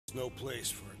No place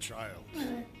for a child.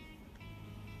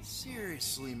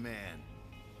 Seriously, man.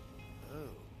 Oh,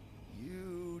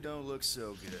 you don't look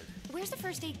so good. Where's the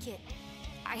first aid kit?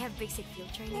 I have basic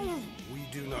field training. We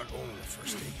do not own a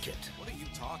first aid kit. What are you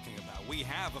talking about? We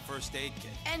have a first aid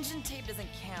kit. Engine tape doesn't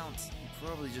count. You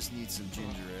probably just need some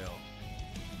ginger ale.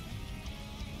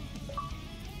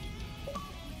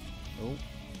 Oh,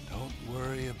 Don't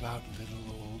worry about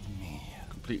little old me.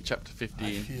 complete chapter 15.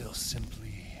 I feel simply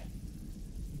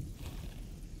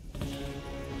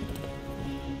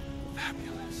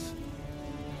fabulous.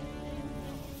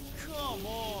 Come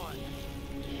on!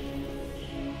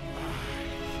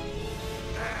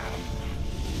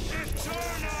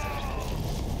 Eternal!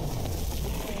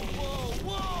 Whoa,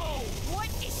 whoa! What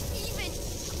is even?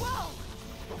 Whoa!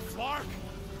 Flark?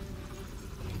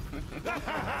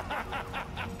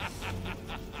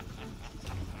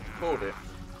 Hold it.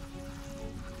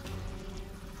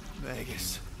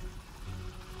 Vegas.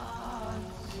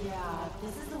 Yeah,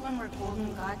 this is the one where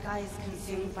Golden God Guy is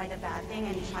consumed by the bad thing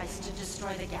and tries to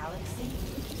destroy the galaxy.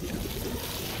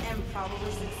 And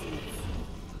probably succeeds.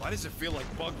 Why does it feel like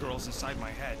bug girls inside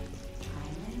my head?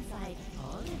 I'm inside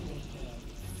all of your heads.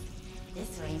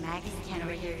 This way, Magus can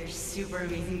overhear your super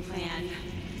amazing plan.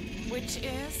 Which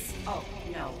is? Oh,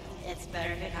 no, it's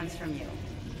better if it comes from you.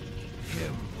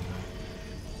 Him.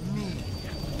 Me.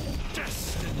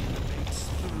 Destiny makes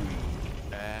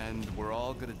three. And we're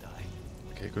all gonna die.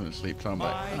 Okay, couldn't sleep, so I'm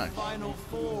My back. Nice. final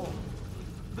form.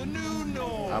 The new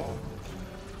norm.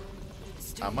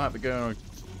 I might be going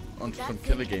on to That some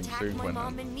thing killer games attacked soon. my When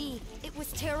mom and me. It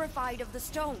was terrified of the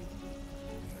stone.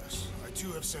 Yes, I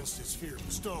too have sensed its fear of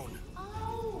the stone.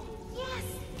 Oh, yes,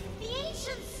 the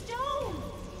ancient stone.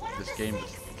 One this game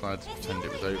decided to pretend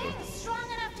it was over, strong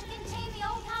enough to contain the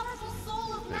all-powerful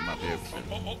soul of it might be over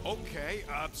soon. Okay,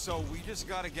 so we just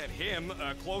gotta get him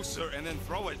closer and then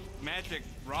throw a magic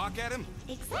rock at him?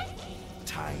 Exactly.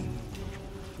 Time.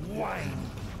 Wine.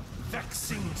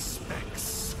 Vexing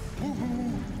specks.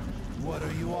 Woohoo! What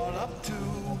are you all up to?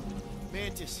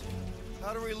 Mantis,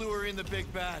 how do we lure in the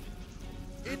big bad?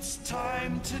 It's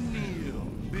time to kneel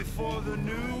before the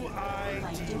new By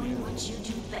idea. doing what you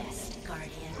do best,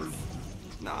 Guardians.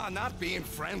 Nah, not being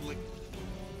friendly.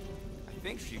 I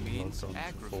think she means Full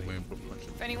aggravating. moon punch.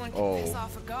 If anyone can Oh. piss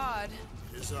off a god.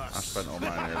 Is I us. spent all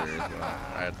mine earlier as well.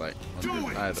 I had like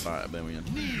 100, I had about 1 million.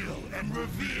 Kneel and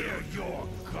revere your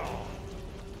god.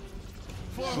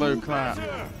 For Slow who clap.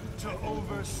 better to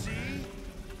oversee?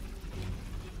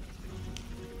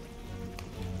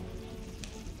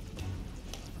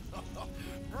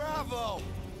 Bravo!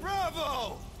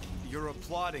 Bravo! You're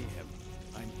applauding him.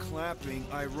 I'm clapping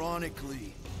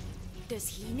ironically. Does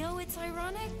he know it's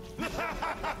ironic?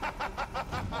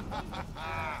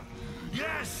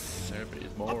 Yes! There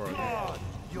is more of it. Applaud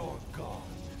your god.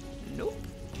 Nope.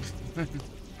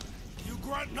 You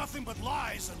grant nothing but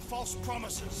lies and false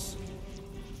promises.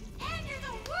 And you're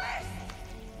the worst!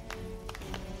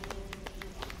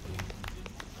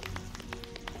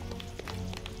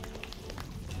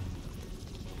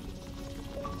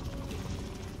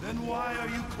 Then why are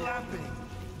you clapping?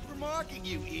 We're mocking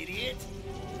you, idiot!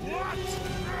 What?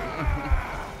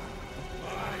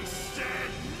 I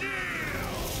said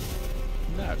kneel!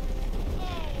 No.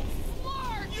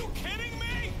 Are you kidding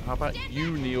me? How about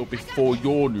you kneel before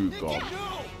your new god?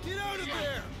 No! Get out of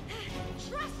there!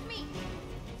 Trust me!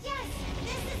 Yes,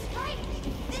 this is right!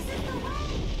 This is the way!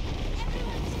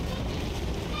 Everyone should be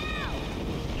now!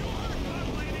 You heard that,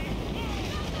 lady!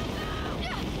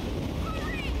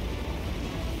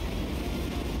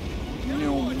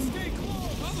 Everyone, stay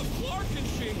close! How the Clark and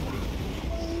she?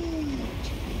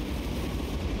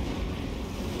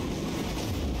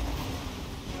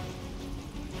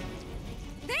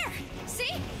 There!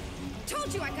 See?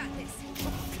 Told you I got this.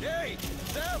 Hey,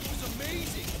 that was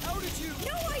amazing! How did you...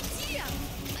 No idea!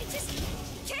 I just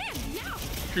can now!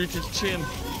 Shoot his chin.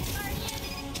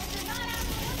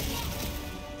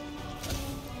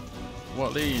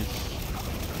 What these?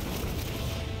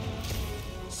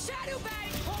 Shadow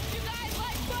Bang! Hope you guys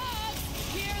like bugs!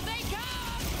 Here they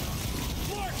come!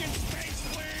 Clark in space,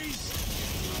 please!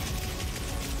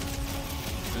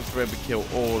 This is where we kill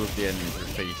all of the enemies we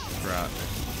face throughout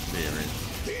this series.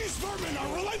 These vermin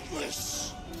are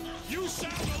relentless! You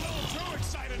sound a little too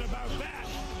excited about that!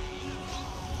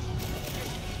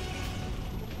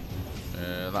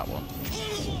 That one.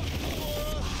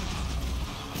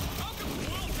 How come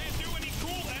Will can't do any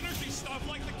cool energy stuff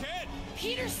like the kid?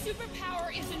 Peter's superpower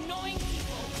is annoying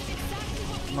people. It's exactly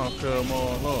what we Knock need. them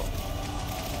all up.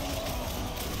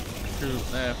 Shoot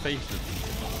their faces.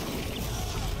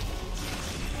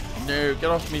 No, get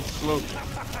off me, slug.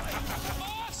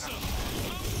 Awesome!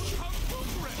 Kung Fu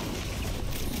grip!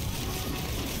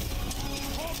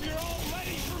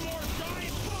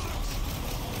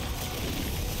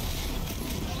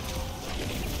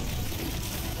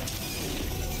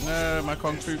 No, my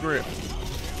Kung Fu grip. Let's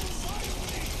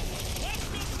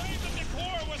just say the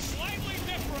decor was slightly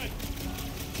different.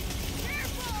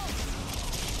 Careful!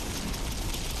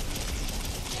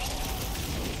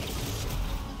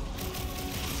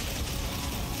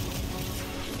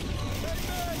 Hey,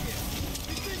 Maggot!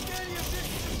 You think any of this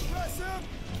is impressive?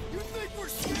 You think we're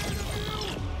scared of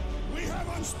you? We have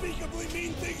unspeakably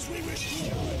mean things we wish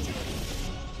to apologize.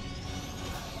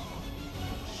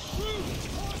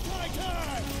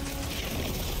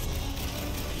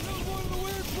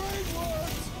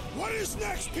 What is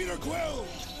next, Peter Quill?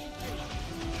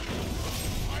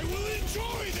 I will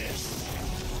enjoy this!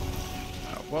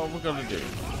 What are we gonna do?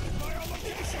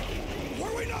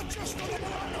 Were we not just on the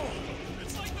Milano?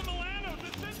 It's like the Milano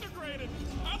disintegrated.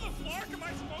 How the flark am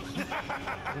I supposed to?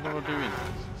 What am I doing?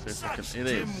 See if I Such can. It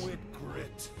is. dimwit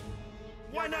grit.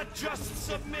 Why not just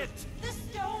submit? The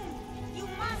stone! You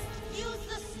must use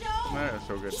the stone! No, it's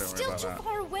all good. He's Don't worry still about too that.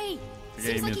 far away. The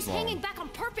Seems game like is he's long. hanging back on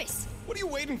purpose. What are you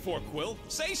waiting for, Quill?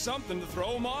 Say something to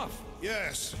throw him off.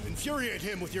 Yes, infuriate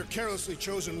him with your carelessly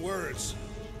chosen words.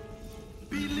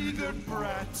 Beleaguered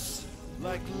brats,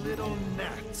 like little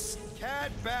gnats.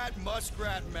 Cat, bat,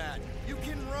 muskrat, mat. You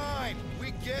can rhyme.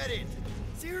 We get it.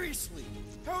 Seriously,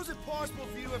 how is it possible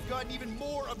for you to have gotten even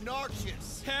more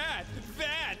obnoxious? Hat,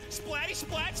 that, splatty,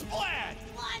 splat, splat.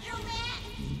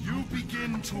 You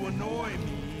begin to annoy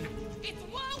me. It's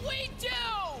what we do!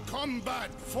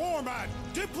 Combat, format,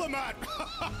 diplomat.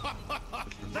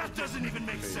 That doesn't even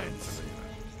make sense.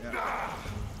 Ah.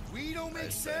 We don't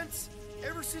make sense?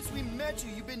 Ever since we met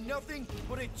you, you've been nothing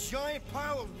but a giant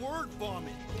pile of word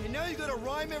vomit. And now you gotta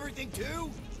rhyme everything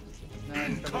too?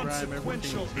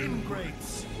 Inconsequential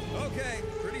ingrates. Okay,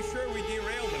 pretty sure we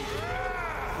derailed him.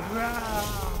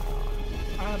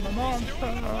 I'm a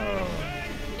monster.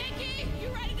 Nikki, you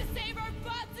ready to save our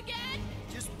butts again?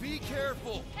 Just be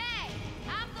careful. Hey,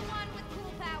 I'm the one with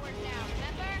cool powers now,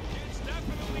 remember? It's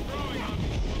definitely growing on me.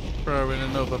 Throw in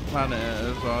another planet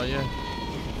as well, yeah.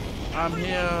 I'm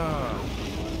here.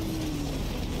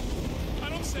 I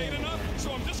don't say it enough,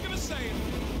 so I'm just gonna say it.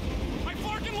 I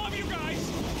fucking love you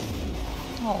guys.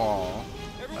 Aww.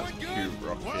 Everyone That's good? cute,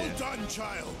 Rocket. Well done,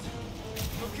 child.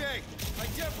 Okay, I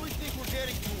definitely think we're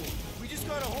getting to him. We just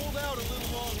gotta hold out a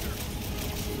little longer.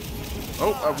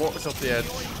 Oh, I walked off the edge.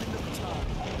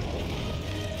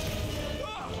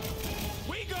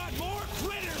 We got more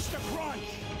critters to crunch.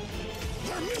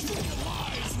 Their miserable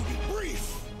lives will be brief.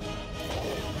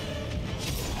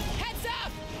 Heads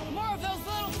up! More of those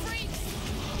little freaks!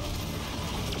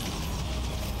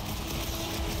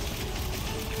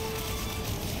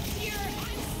 Here,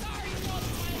 I'm sorry for all the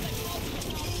times I called you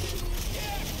obnoxious.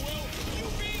 Yeah, well, you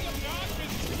being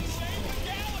obnoxious could save the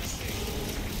galaxy.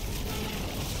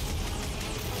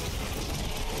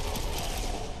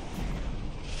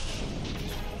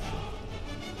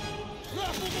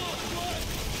 Wrap him up, bud!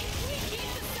 If we keep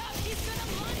this up, he's gonna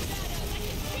lunge at us. I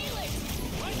can feel it.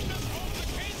 Let's just hope the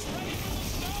kid's ready for the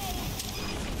snow.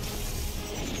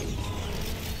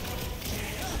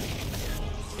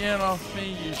 Get off me,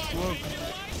 you slug. He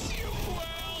likes you, Quill.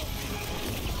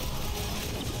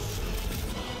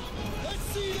 Let's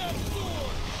see that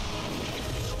sword!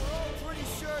 We're all pretty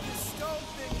sure this stone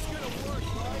thing is gonna work,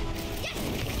 right? Yes!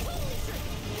 Holy shit!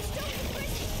 The stone is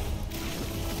busy!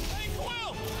 Hey,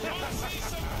 Quill, want to see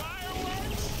some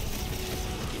fireworks?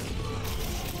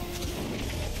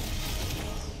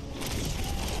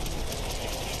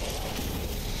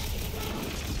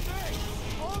 Hey,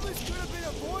 all this could have been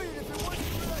avoided if it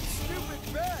wasn't for that stupid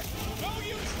bat. No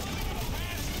use living in the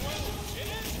past, Quill. It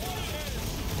is what it is.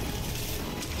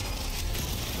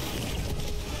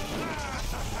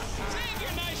 Save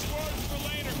your nice words for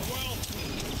later, Quill.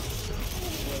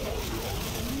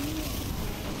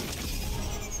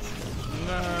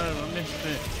 No, I missed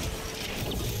it.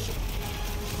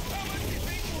 How much do you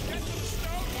think we'll get to the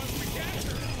stone once we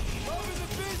capture it? Over the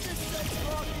business sense,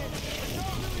 Rocket. I'm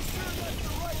not really sure that's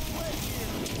the right way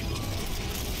here.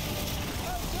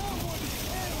 That one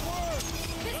can work.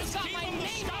 This has got Keep my them the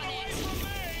name scum on away it! from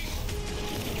me.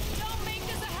 Don't make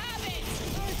this a habit!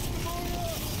 Thanks,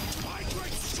 Gamora. My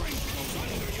great strength was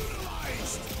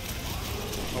underutilized.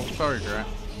 Oh, sorry, Drat.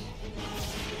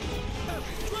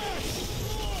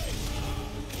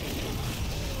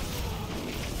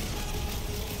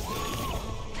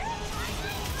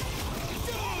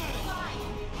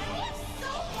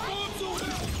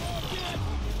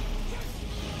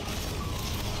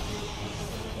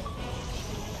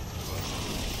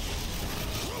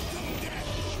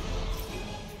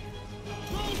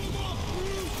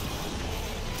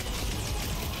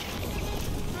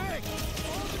 Vic,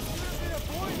 all this could have been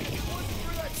avoided if it wasn't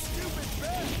for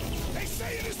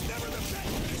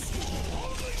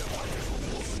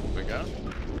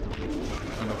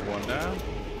down.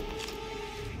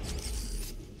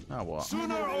 Now what?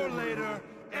 Sooner or later,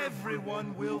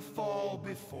 everyone will fall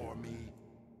before me.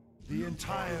 The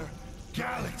entire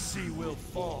galaxy will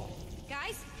fall.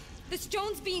 Guys, the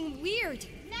stone's being weird.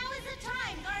 Now is the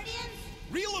time, Guardians!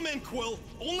 Reel him in, Quill.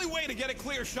 Only way to get a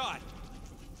clear shot.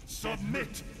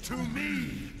 Submit to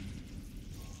me!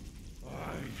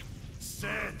 I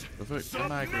said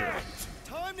submit!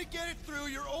 Time to get it through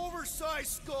your oversized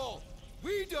skull.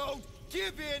 We don't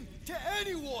give in to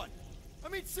anyone. I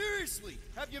mean, seriously,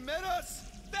 have you met us?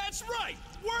 That's right.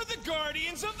 We're the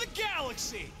Guardians of the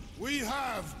Galaxy. We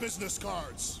have business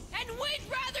cards. And we'd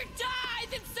rather die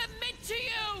than submit to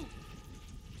you!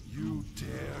 You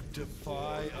dare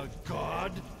defy a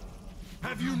god?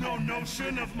 Have you no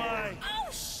notion of my...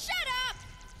 Oh, shut up!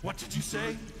 What did you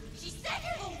say? She said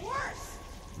you're the worst!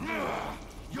 Ugh,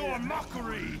 your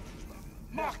mockery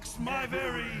mocks my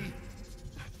very...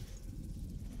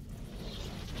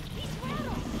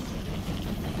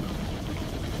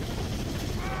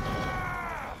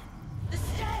 The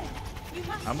stone! You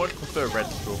must I much prefer red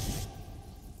stuff.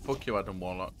 Fuck you, Adam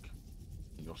Warlock.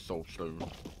 And your soul stone.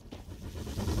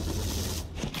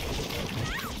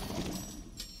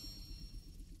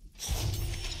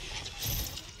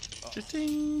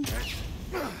 Cha-ching.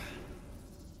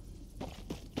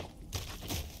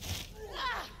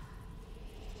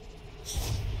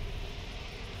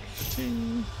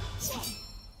 Cha-ching.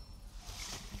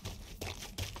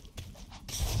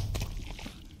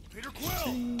 Peter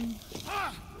Quill!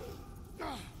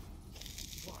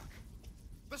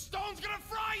 The stone's gonna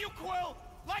fry you, Quill!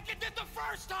 Like it did the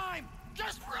first time!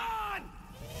 Just run!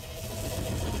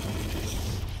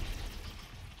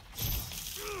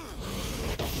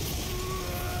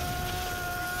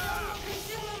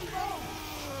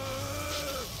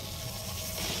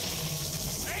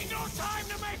 Ain't no time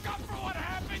to make up for what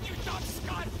happened, you dumb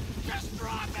scut! Just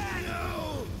drop it!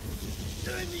 No!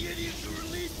 I'm the idiot to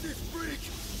release this freak!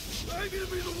 I'm gonna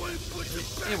be the one who puts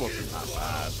it back It in wasn't his that slot.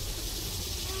 bad.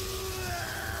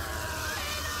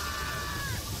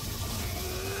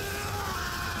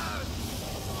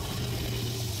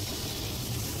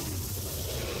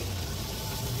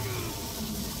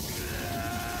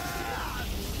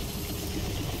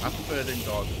 I preferred in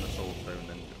dodging the soul stone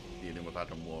than dealing with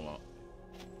Adam Warlock,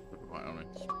 to be quite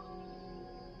honest.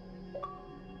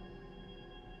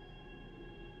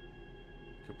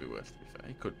 Could be worse, to be fair.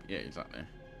 He could, yeah, exactly.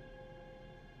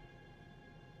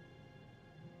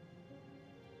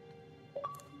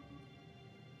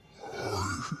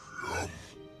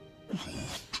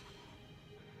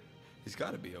 He's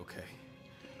gotta be okay.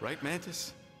 Right,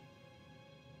 Mantis?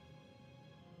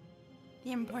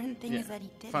 The important thing is that he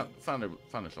did it.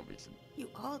 Thanos obviously, You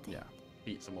all did. yeah,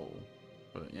 beats them all,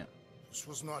 but yeah. This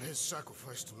was not his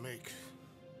sacrifice to make.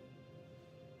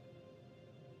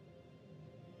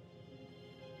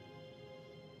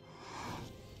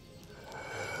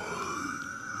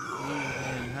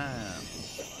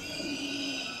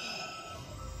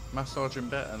 Massage him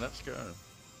better, let's go.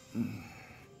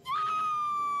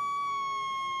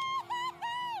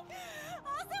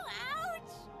 Also,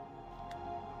 ouch!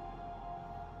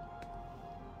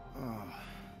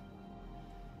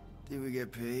 Did we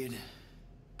get paid?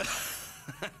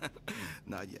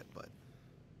 Not yet, but...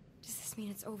 Does this mean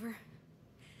it's over?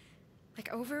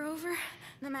 Like over?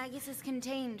 The Magus is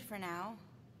contained for now.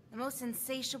 The most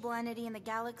insatiable entity in the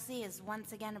galaxy is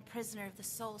once again a prisoner of the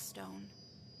Soul Stone.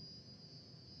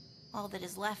 All that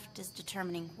is left is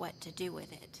determining what to do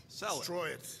with it. Sell it. Destroy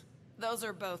it. Those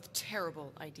are both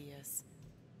terrible ideas.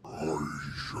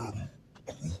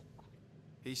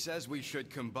 He says we should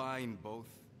combine both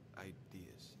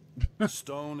ideas. The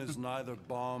stone is neither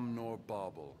bomb nor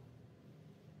bauble,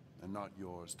 and not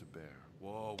yours to bear.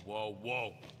 Whoa, whoa,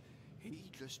 whoa.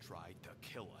 He just tried to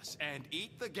kill us and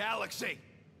eat the galaxy.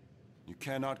 You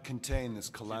cannot contain this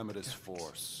calamitous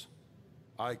force.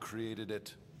 I created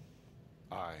it.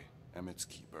 I am its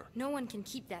keeper. No one can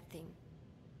keep that thing.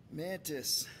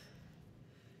 Mantis.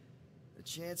 The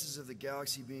chances of the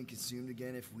galaxy being consumed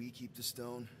again if we keep the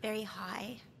stone, Very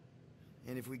high,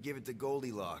 and if we give it to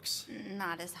Goldilocks.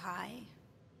 not as high.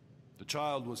 The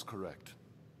child was correct.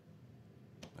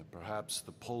 That perhaps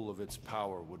the pull of its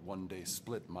power would one day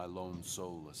split my lone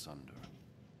soul asunder.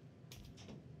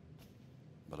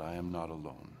 But I am not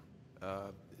alone.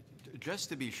 Just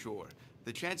to be sure,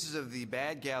 the chances of the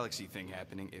bad galaxy thing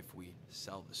happening if we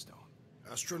sell the stone.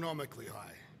 Astronomically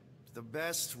high. The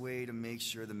best way to make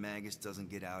sure the Magus doesn't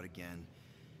get out again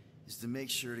is to make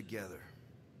sure together.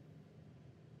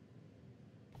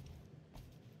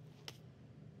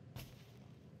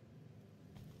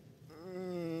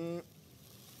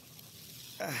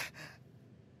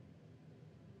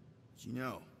 You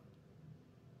know,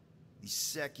 the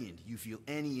second you feel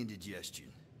any indigestion,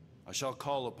 I shall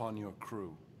call upon your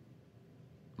crew,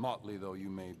 motley though you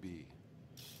may be.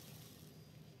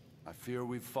 I fear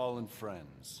we've fallen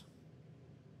friends.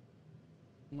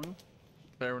 Well,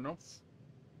 fair enough.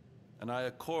 And I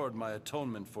accord my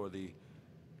atonement for the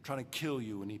trying to kill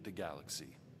you and eat the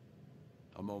galaxy.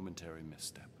 A momentary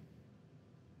misstep.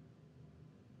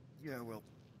 yeah, well,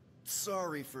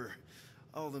 sorry for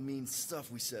all the mean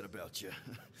stuff we said about you.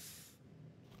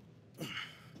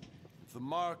 If the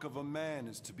mark of a man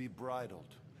is to be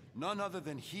bridled, none other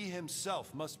than he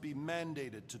himself must be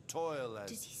mandated to toil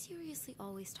as... Does he seriously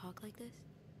always talk like this?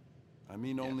 I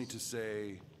mean only to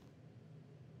say...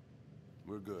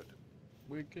 we're good.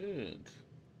 We're good.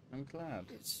 I'm glad.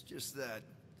 It's just that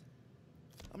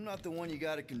I'm not the one you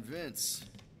gotta convince.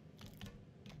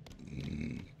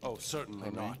 Oh, certainly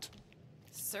not.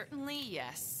 Certainly,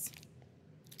 yes.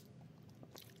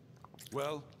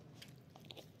 Well...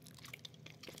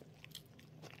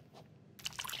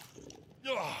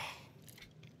 Ugh.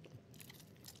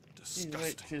 He Disgusting.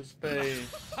 licked his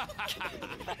face. Okay,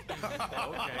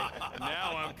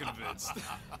 now I'm convinced.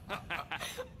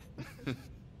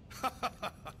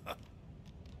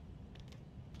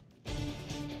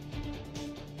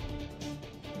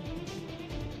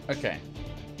 Okay.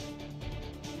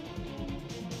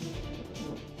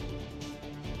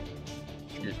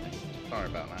 Excuse me. Sorry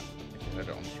about that. If you heard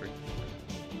it on the street.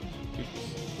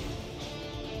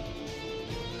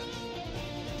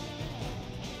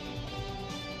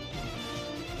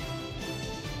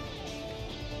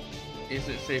 Is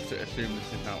it safe to assume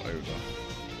this is now over?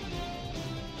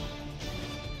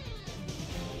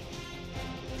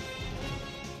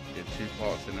 Yeah, 2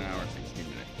 parts in an hour and 60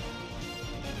 minutes.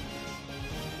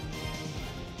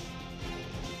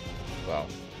 Well,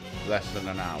 less than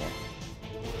an hour.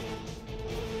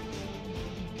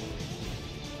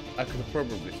 I could have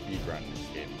probably speedrun this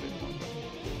game a bit longer. To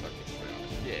be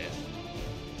honest. Yeah.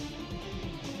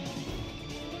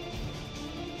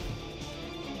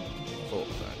 Thought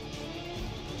so.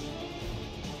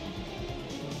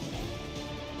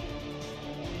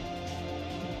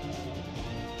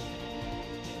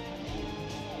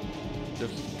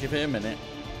 Just give it a minute.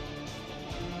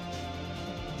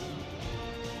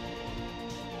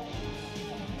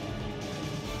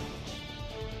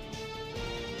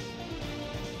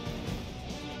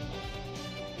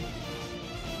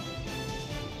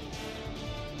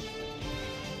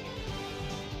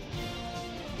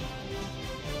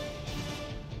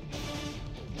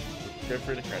 Go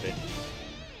through the credits.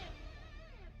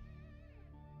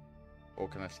 Or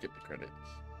can I skip the credits?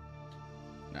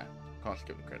 No, can't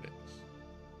skip the credits.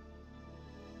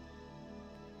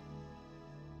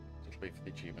 Just wait for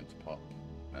the achievement to pop,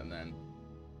 and then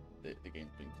the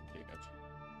game's been completed.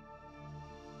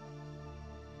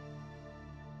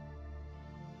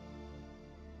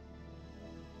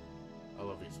 I'm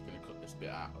obviously going to cut this bit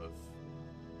out of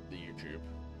the YouTube,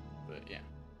 but yeah.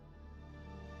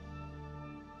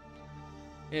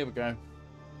 Here we go.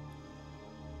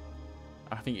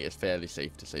 I think it is fairly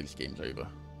safe to say this game's over.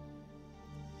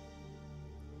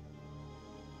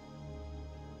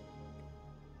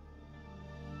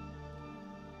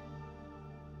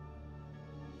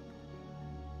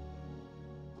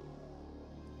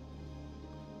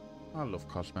 I love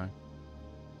Cosmo.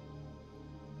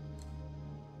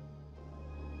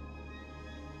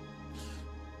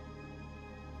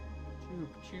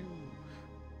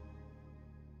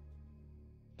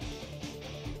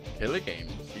 Killer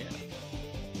games, yeah.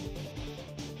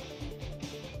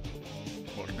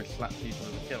 What, can I slap people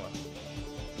as a killer?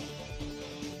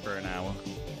 For an hour,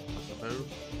 I suppose.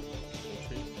 Or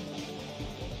 2.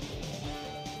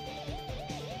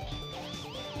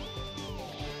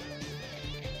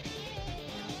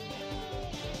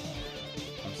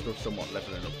 I'm still somewhat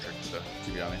leveling up Trickster,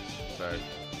 to be honest, so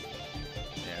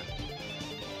yeah.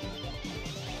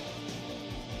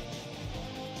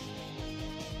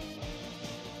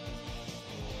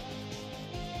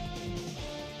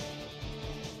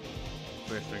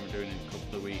 First thing we're doing in a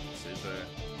couple of weeks is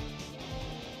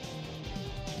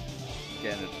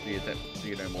getting the Adept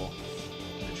Xenomorph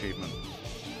achievement.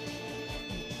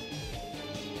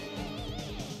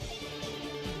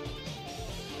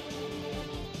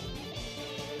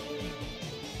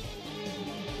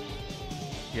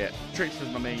 Yeah,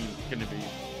 Trickster's my main, gonna be,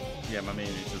 yeah, my main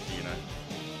is just, you know.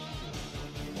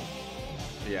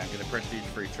 So yeah, I'm gonna prestige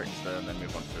 3 Trickster and then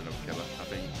move on to another killer, I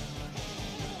think.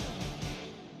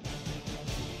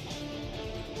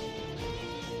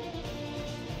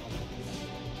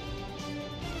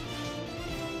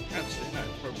 Actually, no,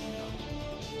 probably not.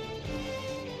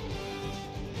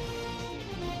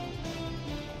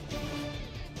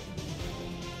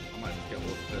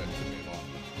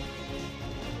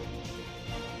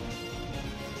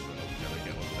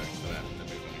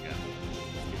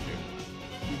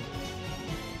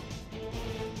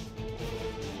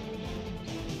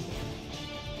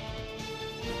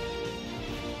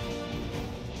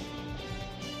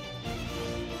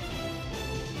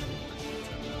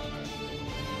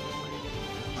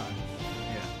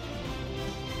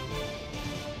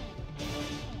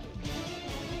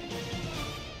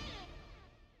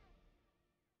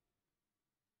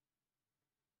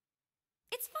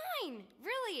 It's fine.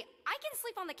 Really, I can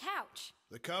sleep on the couch.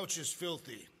 The couch is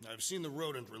filthy. I've seen the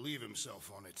rodent relieve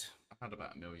himself on it. I had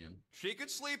about 1 million. She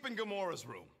could sleep in Gamora's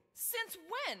room. Since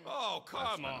when? Oh,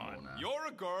 come That's on. now. You're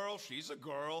a girl, she's a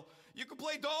girl. You can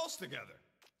play dolls together.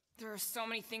 There are so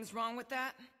many things wrong with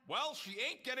that. Well, she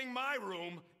ain't getting my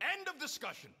room. End of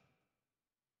discussion.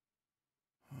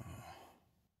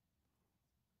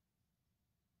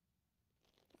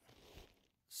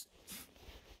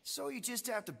 So you just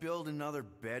have to build another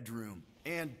bedroom,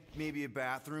 and maybe a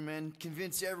bathroom, and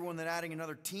convince everyone that adding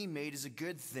another teammate is a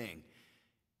good thing.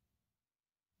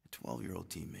 A 12-year-old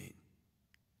teammate.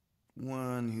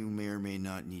 One who may or may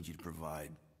not need you to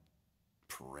provide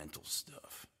parental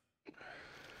stuff.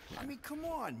 I mean, come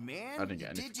on, man. I didn't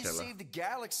get You any did just killer. save the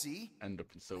galaxy. End up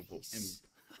in Silver in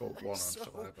Gold 1 or So,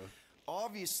 Survivor.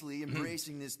 obviously,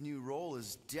 embracing this new role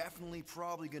is definitely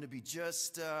probably going to be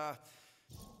just,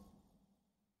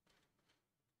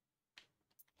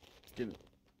 Get it.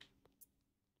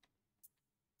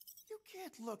 You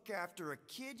can't look after a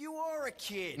kid. You are a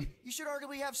kid. You should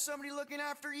arguably have somebody looking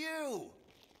after you.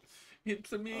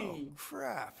 It's a me. Oh,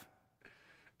 crap.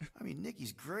 I mean,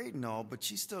 Nikki's great and all, but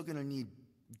she's still gonna need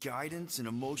guidance and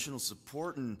emotional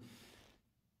support and...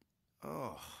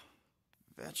 Oh,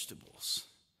 vegetables.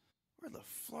 Where the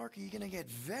flark are you gonna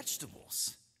get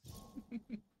vegetables?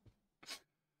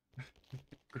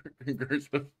 Gross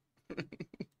stuff.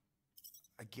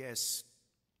 I guess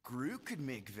Groot could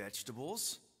make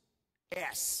vegetables.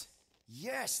 Yes.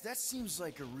 Yes, that seems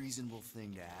like a reasonable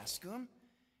thing to ask him.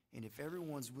 And if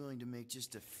everyone's willing to make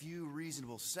just a few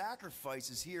reasonable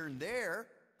sacrifices here and there,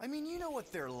 I mean, you know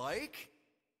what they're like.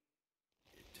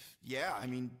 Yeah, I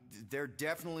mean, they're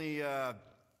definitely,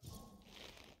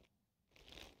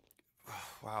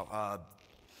 wow,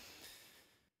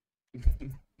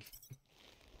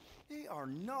 they are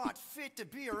not fit to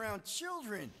be around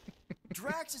children.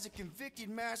 Drax is a convicted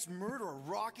mass murderer.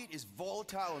 Rocket is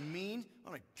volatile and mean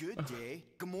on a good day.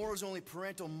 Gamora's only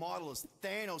parental model is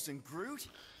Thanos and Groot.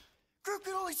 Groot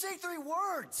can only say 3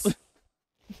 words!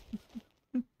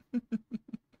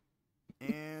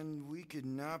 And we could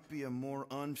not be a more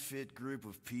unfit group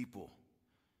of people.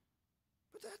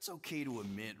 But that's okay to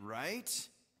admit, right?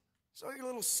 So you're a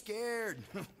little scared,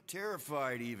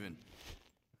 terrified even.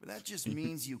 But that just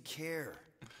means you care.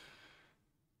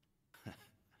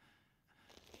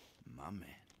 My man.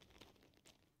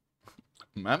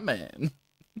 My man.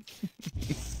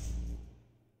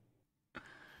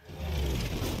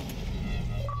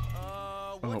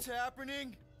 What's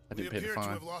happening? I We didn't pay the appear to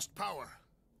fine. have lost power.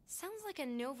 Sounds like a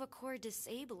Nova Corps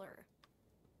disabler.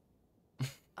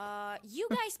 You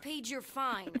guys paid your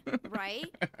fine, right?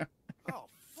 Oh,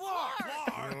 fuck!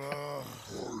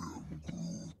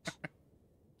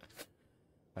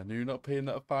 I knew not paying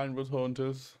that fine would haunt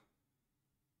us.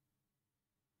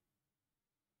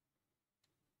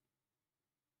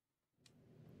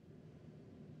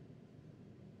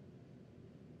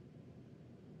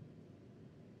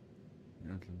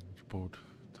 Board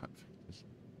type figures.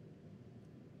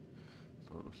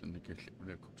 So it was in the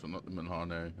helicopter, not the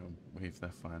Milano, wave their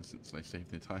fine since they saved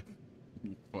their time.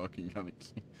 Fucking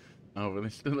galaxy. However, they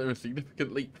still owe a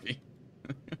significant late fee.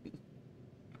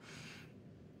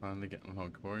 Finally getting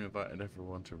along, Gamora invited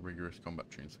everyone to rigorous combat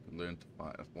training so they can learn to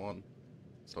fight as one.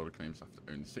 Solar claims after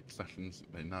only 6 sessions,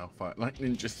 they now fight like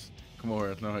ninjas. Gamora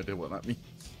has no idea what that means.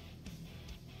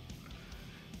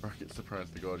 Rocket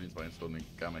surprised the Guardians by installing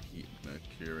a gamma heat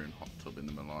Mercurian hot tub in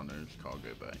the Milano's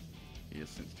cargo bay. He has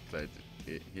since declared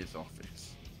it his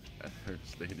office.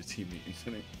 Hosts the team meetings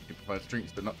in it. He provides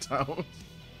drinks but not towels.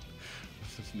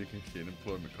 As negotiating an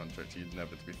employment contract, he is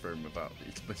never to be thrown without the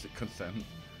explicit consent.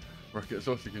 Rocket is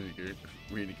also going to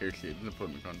renegotiate his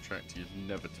employment contract. He is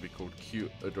never to be called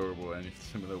cute, adorable, or any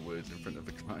similar words in front of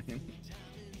a client.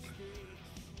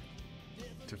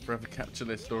 To forever capture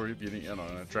their story of unity and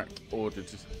honor, Drax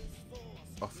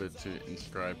offered to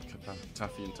inscribe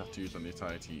Tathian tattoos on the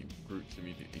entire team. Groot's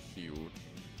immediately healed,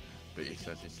 but he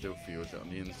says he still feels it on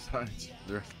the inside.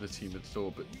 The rest of the team had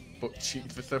sore but butt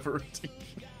cheeks for severity.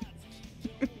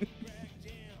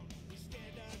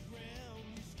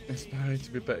 Inspired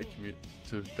to better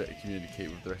communicate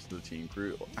with the rest of the team,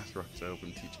 Groot asked Rocket to help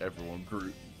him teach everyone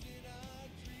Groot,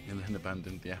 and then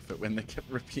abandoned the effort when they kept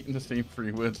repeating the same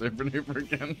 3 words over and over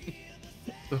again.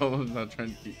 So now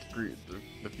trying to teach Groot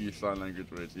the few sign language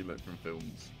words he learned from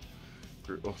films.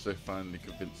 Groot also finally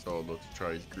convinced Star-Lord to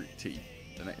try his Groot tea.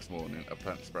 The next morning, a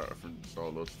plant sprouted from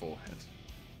Star-Lord's forehead.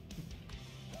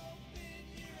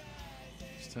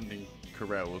 Attending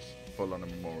Corell's full-on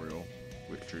memorial,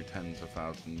 which drew tens of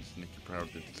thousands, Nikki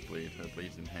proudly displayed her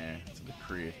blazing hair to the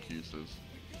career accusers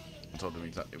and told them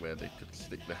exactly where they could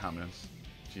stick their hammers.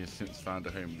 She has since found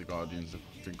a home. The Guardians have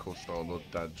been called Star-Lord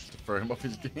Dad just to throw him off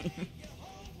his game.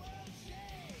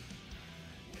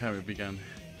 Carrie began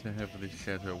to heavily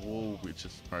shed her wool, which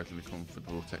is surprisingly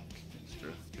comfortable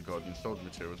texture. The Guardian sold the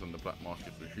materials on the black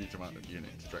market for a huge amount of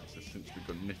units. Drax has since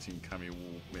begun knitting cami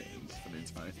wool mittens for the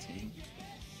entire team.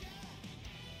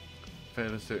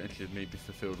 Fair certainty had maybe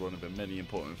fulfilled one of her many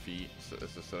important feats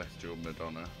as a celestial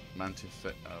Madonna. Mantis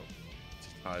set out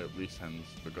to tie up loose ends,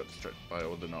 but got distracted by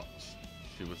all the knots.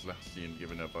 She was last seen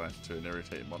giving advice to an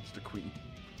irritated monster queen.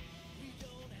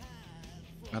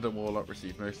 Adam Warlock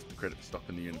received most of the credit for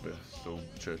stopping the Universal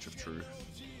Church of Truth.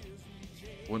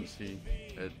 Once he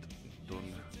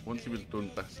was done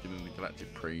basking in the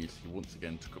galactic praise, he once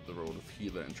again took up the role of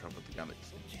healer and travelled the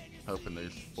galaxy, helping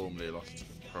those formerly lost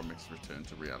promise return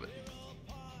to reality.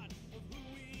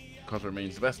 Cosmo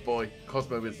remains the best boy.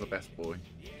 Cosmo is the best boy.